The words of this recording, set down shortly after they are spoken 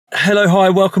Hello, hi,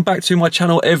 welcome back to my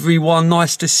channel everyone.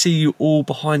 Nice to see you all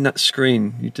behind that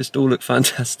screen. You just all look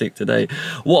fantastic today.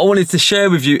 What I wanted to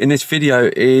share with you in this video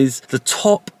is the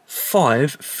top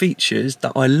 5 features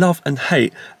that I love and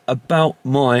hate about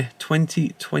my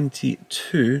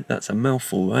 2022, that's a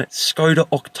mouthful, right? SKODA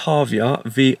OCTAVIA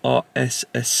vRS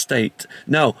estate.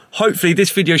 Now, hopefully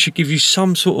this video should give you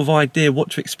some sort of idea what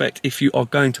to expect if you are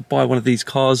going to buy one of these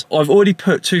cars. I've already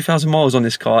put 2,000 miles on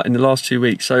this car in the last 2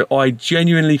 weeks, so I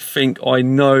genuinely think I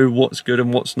know what's good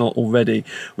and what's not already.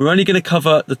 We're only going to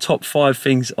cover the top 5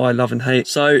 things I love and hate.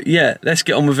 So yeah, let's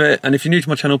get on with it. And if you're new to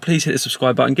my channel, please hit the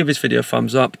subscribe button, give this video a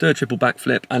thumbs up, do a triple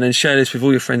backflip, and then share this with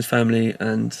all your friends, family,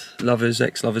 and lovers,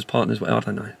 ex-lovers, partners, well, I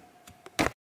don't know.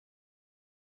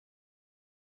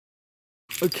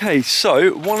 Okay,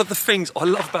 so one of the things I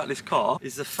love about this car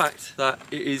is the fact that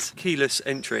it is keyless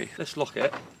entry. Let's lock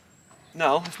it.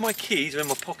 Now, if my keys are in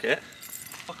my pocket,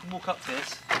 I can walk up to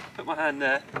this, put my hand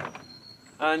there,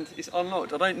 and it's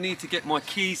unlocked. I don't need to get my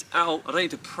keys out, I don't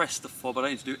need to press the fob, I don't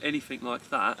need to do anything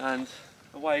like that, and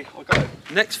away I go.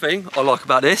 Next thing I like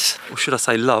about this, or should I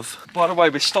say love, by the way,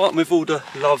 we're starting with all the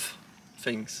love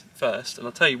things first, and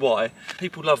I'll tell you why.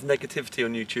 People love negativity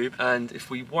on YouTube, and if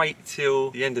we wait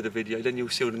till the end of the video, then you'll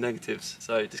see all the negatives,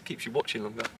 so it just keeps you watching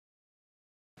longer.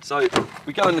 So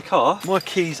we go in the car, my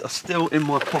keys are still in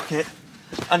my pocket,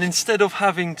 and instead of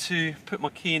having to put my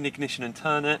key in the ignition and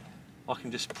turn it, I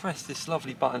can just press this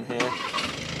lovely button here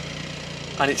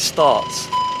and it starts.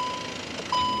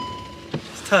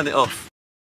 Let's turn it off.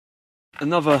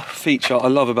 Another feature I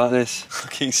love about this, I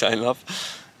keep saying love,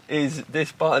 is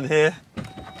this button here.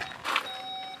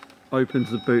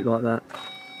 Opens the boot like that.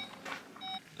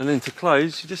 And then to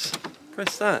close, you just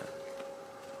press that.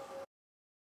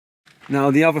 Now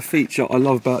the other feature I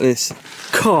love about this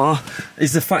car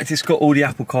is the fact it's got all the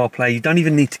Apple CarPlay. You don't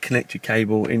even need to connect your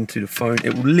cable into the phone.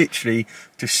 It will literally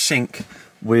just sync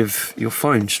with your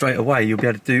phone straight away. You'll be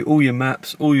able to do all your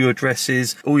maps, all your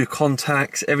addresses, all your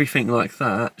contacts, everything like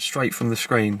that straight from the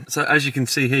screen. So as you can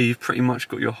see here, you've pretty much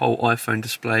got your whole iPhone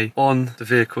display on the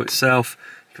vehicle itself.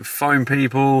 You can phone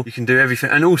people, you can do everything,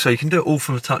 and also you can do it all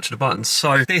from the touch of the button.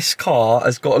 So this car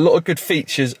has got a lot of good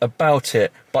features about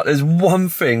it, but there's one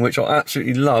thing which I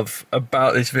absolutely love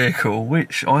about this vehicle,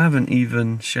 which I haven't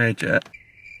even shared yet.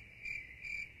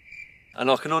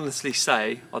 And I can honestly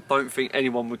say, I don't think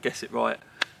anyone would guess it right.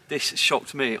 This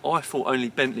shocked me. I thought only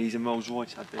Bentleys and Rolls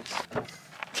Royce had this.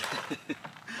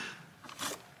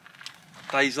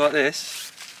 Days like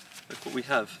this, look what we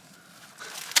have.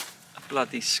 A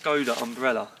bloody SKODA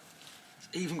umbrella. It's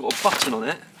even got a button on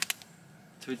it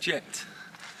to eject.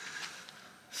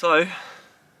 So,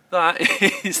 that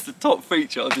is the top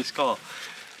feature of this car.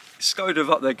 SKODA have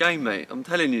upped their game, mate. I'm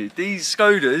telling you, these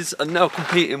SKODAs are now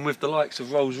competing with the likes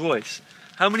of Rolls Royce.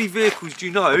 How many vehicles do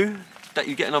you know that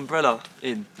you get an umbrella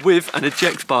in with an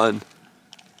eject button?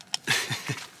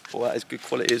 Well, that is good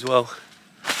quality as well.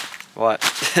 Right,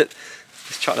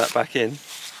 let's chuck that back in.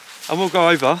 And we'll go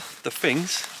over the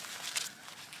things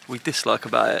we dislike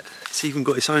about it. It's even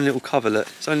got its own little coverlet,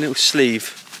 its own little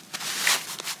sleeve.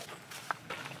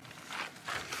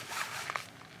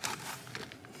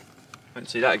 Won't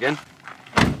see that again.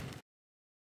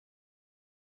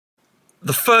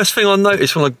 The first thing I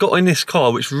noticed when I got in this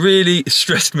car, which really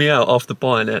stressed me out after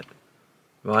buying it,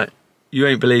 right, you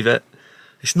ain't believe it,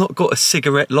 it's not got a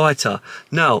cigarette lighter.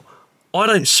 Now, I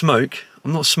don't smoke,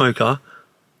 I'm not a smoker,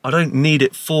 I don't need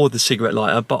it for the cigarette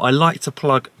lighter, but I like to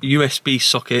plug USB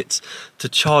sockets to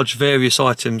charge various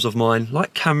items of mine,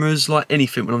 like cameras, like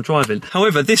anything when I'm driving.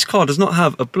 However, this car does not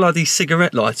have a bloody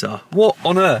cigarette lighter. What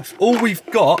on earth? All we've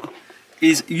got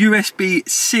is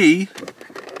USB-C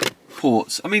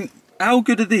ports. I mean, how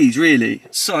good are these really?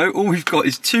 So all we've got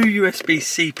is 2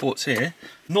 USB-C ports here,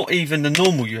 not even the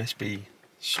normal USB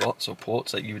slots or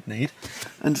ports that you would need,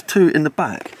 and 2 in the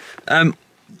back.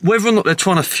 Whether or not they're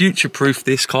trying to future-proof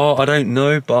this car, I don't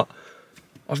know, but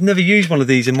I've never used one of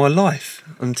these in my life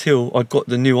until I got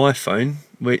the new iPhone,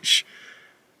 which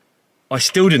I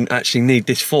still didn't actually need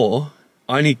this for.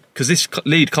 I only, because this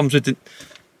lead comes with the,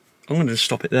 I'm going to just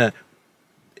stop it there.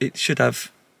 It should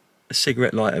have a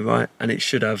cigarette lighter, right? And it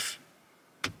should have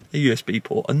a USB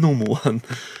port, a normal one.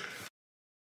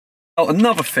 Oh,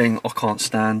 another thing I can't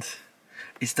stand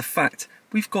is the fact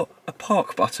we've got a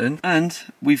park button and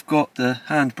we've got the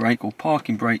handbrake or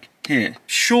parking brake here.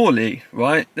 Surely,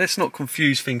 right, let's not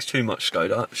confuse things too much,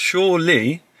 Skoda.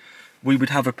 Surely we would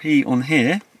have a P on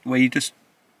here where you just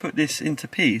put this into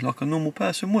P like a normal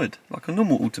person would, like a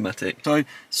normal automatic. So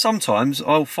sometimes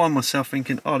I'll find myself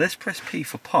thinking, oh, let's press P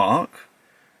for park,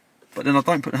 but then I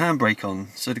don't put the handbrake on,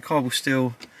 so the car will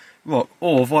still rock,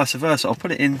 or vice versa. I'll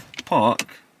put it in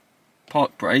park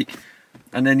park brake,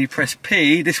 and then you press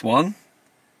P, this one,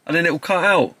 and then it will cut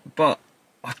out. But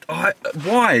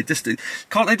why? Just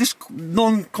can't they just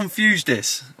non-confuse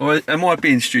this? Or am I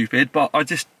being stupid? But I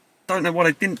just don't know why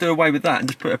they didn't do away with that and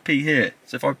just put a P here.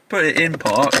 So if I put it in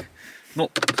park,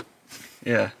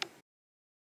 yeah.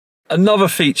 Another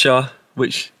feature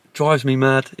which drives me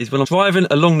mad is when I'm driving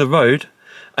along the road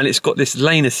and it's got this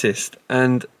lane assist,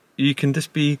 and you can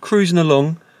just be cruising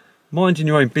along, minding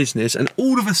your own business, and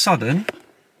all of a sudden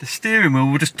the steering wheel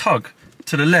will just tug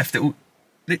to the left. It will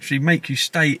literally make you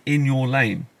stay in your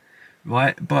lane,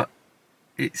 right? But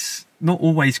it's not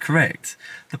always correct.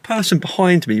 The person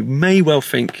behind me may well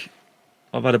think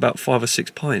I've had about 5 or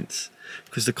 6 pints,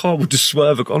 because the car will just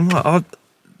swerve. I'm like,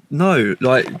 no,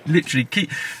 like literally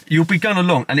you'll be going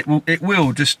along and it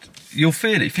will just, you'll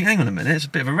feel it. You think, hang on a minute, there's a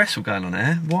bit of a wrestle going on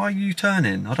here. Why are you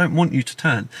turning? I don't want you to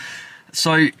turn.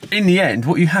 So in the end,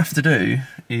 what you have to do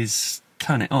is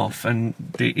turn it off, and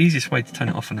the easiest way to turn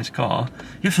it off on this car,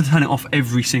 you have to turn it off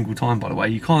every single time, by the way.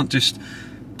 You can't just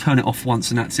turn it off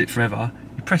once and that's it forever.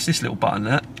 You press this little button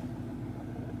there,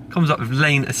 comes up with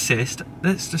lane assist.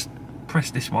 Let's just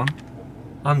press this one,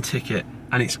 untick it,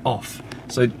 and it's off.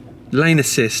 So lane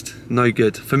assist, no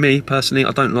good. For me, personally,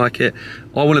 I don't like it.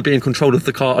 I want to be in control of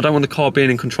the car. I don't want the car being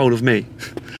in control of me.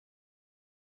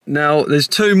 Now, there's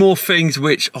 2 more things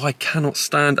which I cannot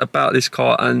stand about this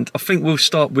car, and I think we'll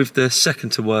start with the second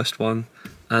to worst one,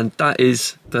 and that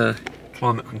is the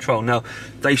climate control. Now,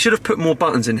 they should have put more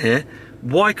buttons in here.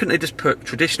 Why couldn't they just put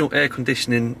traditional air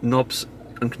conditioning knobs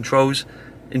and controls?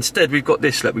 Instead, we've got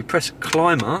this, look, we press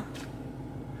climate.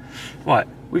 Right,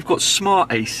 we've got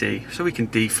smart AC, so we can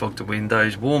defog the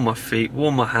windows, warm my feet,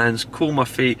 warm my hands, cool my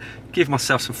feet, give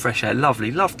myself some fresh air. Lovely,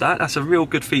 love that. That's a real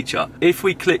good feature. If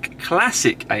we click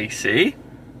classic AC,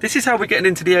 this is how we're getting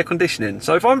into the air conditioning.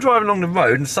 So if I'm driving along the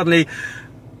road and suddenly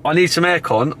I need some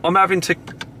aircon, I'm having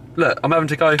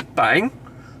to go bang.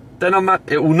 Then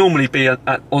it will normally be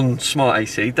on smart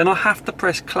AC. Then I have to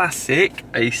press classic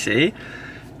AC.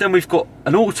 Then we've got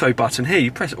an auto button here.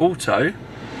 You press auto.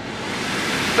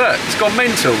 Look, it's gone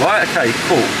mental, right? Okay,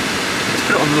 cool. Let's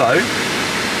put it on low.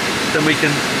 Then we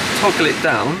can toggle it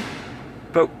down.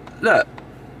 But look,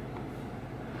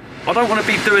 I don't want to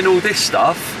be doing all this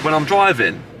stuff when I'm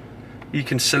driving. You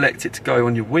can select it to go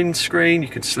on your windscreen. You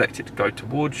can select it to go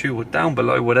towards you or down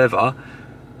below, whatever.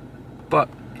 But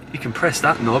you can press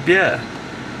that knob, yeah.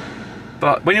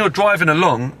 But when you're driving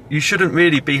along, you shouldn't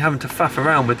really be having to faff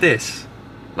around with this.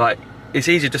 Like, it's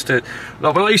easier just to,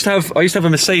 like when I used to have a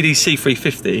Mercedes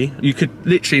C350, you could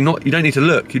literally you don't need to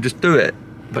look, you just do it.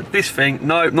 But this thing,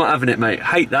 no, not having it, mate.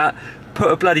 Hate that.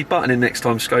 Put a bloody button in next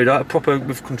time, Skoda, a proper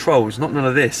with controls, not none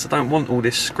of this. I don't want all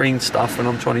this screen stuff when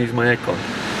I'm trying to use my aircon.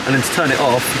 And then to turn it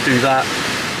off, you do that.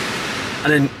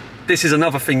 And then this is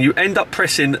another thing, you end up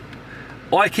pressing,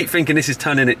 I keep thinking this is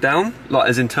turning it down, like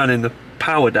as in turning the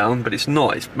power down, but it's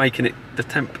not, it's making it the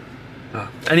temp.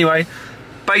 Anyway,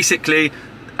 basically,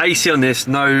 AC on this,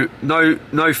 no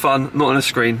fun, not on a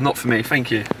screen, not for me, thank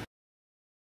you.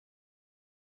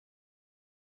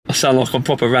 I sound like I'm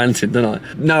proper ranting, don't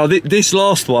I? Now, this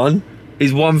last one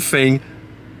is one thing,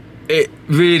 it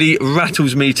really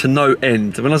rattles me to no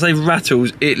end. When I say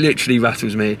rattles, it literally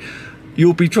rattles me.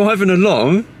 You'll be driving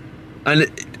along, and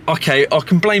okay, I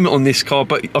can blame it on this car,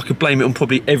 but I could blame it on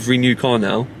probably every new car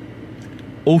now.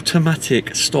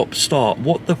 Automatic stop start,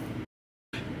 what the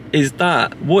is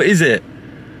that? What is it?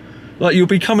 Like, you'll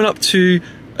be coming up to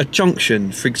a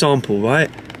junction, for example, right?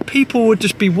 People would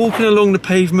just be walking along the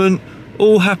pavement,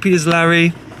 all happy as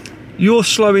Larry. You're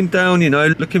slowing down, you know,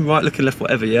 looking right, looking left,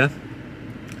 whatever, yeah?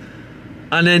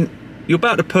 And then you're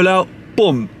about to pull out,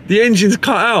 boom, the engine's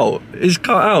cut out. It's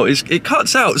cut out. It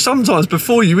cuts out sometimes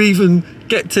before you even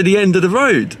get to the end of the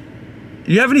road.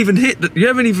 You haven't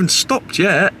even stopped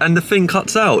yet, and the thing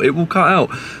cuts out. It will cut out.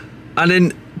 And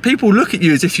then people look at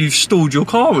you as if you've stalled your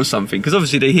car or something, because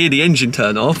obviously they hear the engine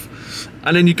turn off,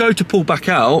 and then you go to pull back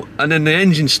out, and then the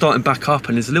engine's starting back up,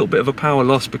 and there's a little bit of a power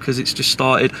loss because it's just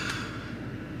started.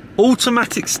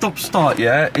 Automatic stop start,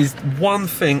 yeah, is one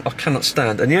thing I cannot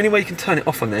stand, and the only way you can turn it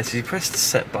off on this is you press the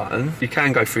set button. You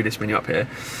can go through this menu up here,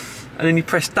 and then you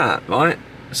press that, right?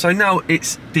 So now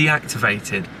it's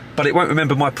deactivated, but it won't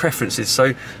remember my preferences.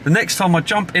 So the next time I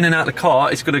jump in and out of the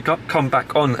car, it's going to come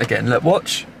back on again. Look,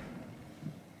 watch.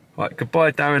 Right,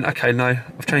 goodbye, Darren. Okay, no,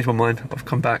 I've changed my mind. I've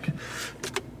come back.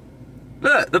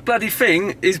 Look, the bloody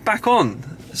thing is back on.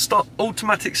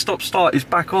 Automatic stop start is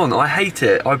back on. I hate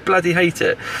it. I bloody hate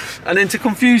it. And then to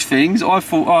confuse things, I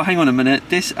thought, oh, hang on a minute.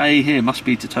 This A here must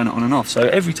be to turn it on and off. So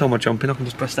every time I jump in, I can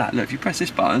just press that. Look, if you press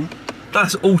this button,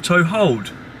 that's auto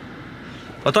hold.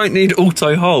 I don't need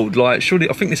auto hold. Like, surely,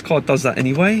 I think this car does that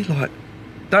anyway. Like,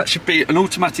 that should be an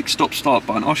automatic stop-start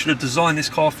button. I should have designed this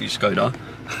car for you, Skoda.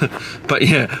 But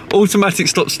yeah, automatic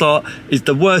stop-start is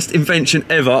the worst invention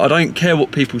ever. I don't care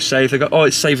what people say. If they go, oh,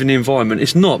 it's saving the environment.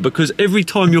 It's not, because every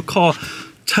time your car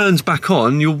turns back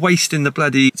on, you're wasting the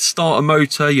bloody starter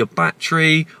motor, your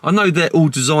battery. I know they're all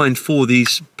designed for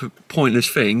these pointless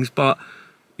things, but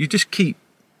you just keep,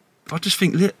 I just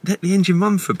think, let the engine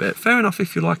run for a bit. Fair enough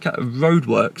if you're like at a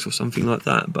roadworks or something like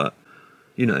that, but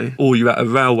you know, or you're at a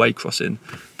railway crossing,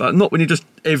 but not when you're just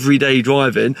everyday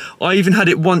driving. I even had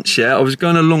it once, yeah, I was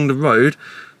going along the road,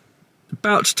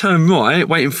 about to turn right,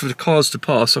 waiting for the cars to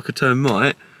pass so I could turn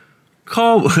right.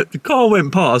 The car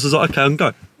went past. I was like, okay, I can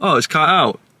go. Oh, it's cut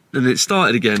out. And it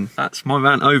started again. That's my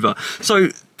rant over. So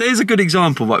there's a good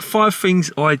example, like 5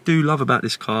 things I do love about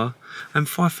this car and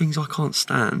 5 things I can't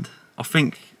stand. I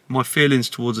think my feelings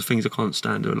towards the things I can't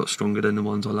stand are a lot stronger than the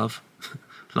ones I love.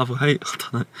 Love or hate, I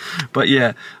don't know. But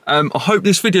yeah, I hope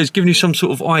this video has given you some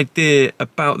sort of idea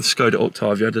about the SKODA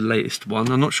OCTAVIA, the latest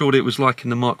one. I'm not sure what it was like in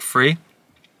the Mark III.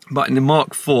 But in the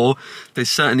Mark IV, there's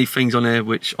certainly things on there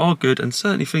which are good and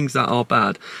certainly things that are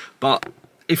bad. But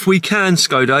if we can,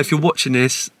 Skoda, if you're watching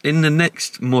this, in the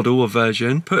next model or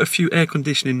version, put a few air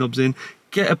conditioning knobs in,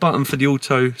 get a button for the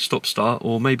auto stop start,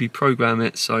 or maybe program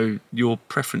it so your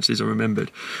preferences are remembered.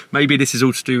 Maybe this is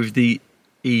all to do with the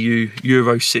EU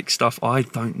Euro 6 stuff. I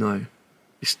don't know.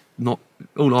 It's not,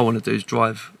 all I want to do is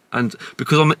drive. And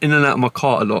because I'm in and out of my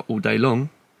car a lot all day long,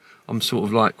 I'm sort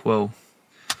of like, well,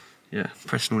 yeah,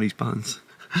 pressing all these buttons.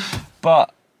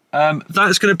 But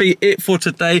that's going to be it for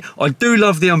today. I do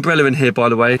love the umbrella in here, by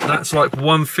the way. That's like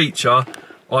one feature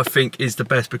I think is the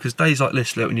best, because days like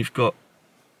this, when you've got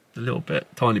a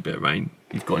tiny bit of rain,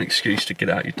 you've got an excuse to get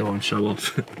out your door and show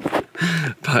off.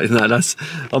 But no,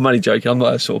 I'm only joking. I'm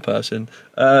not that sort of person.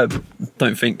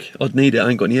 Don't think I'd need it. I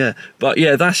ain't got any air. But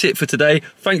yeah, that's it for today.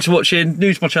 Thanks for watching.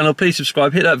 New to my channel, please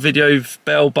subscribe, hit that video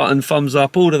bell button, thumbs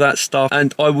up, all of that stuff,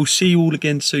 and I will see you all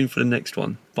again soon for the next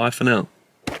one. Bye for now.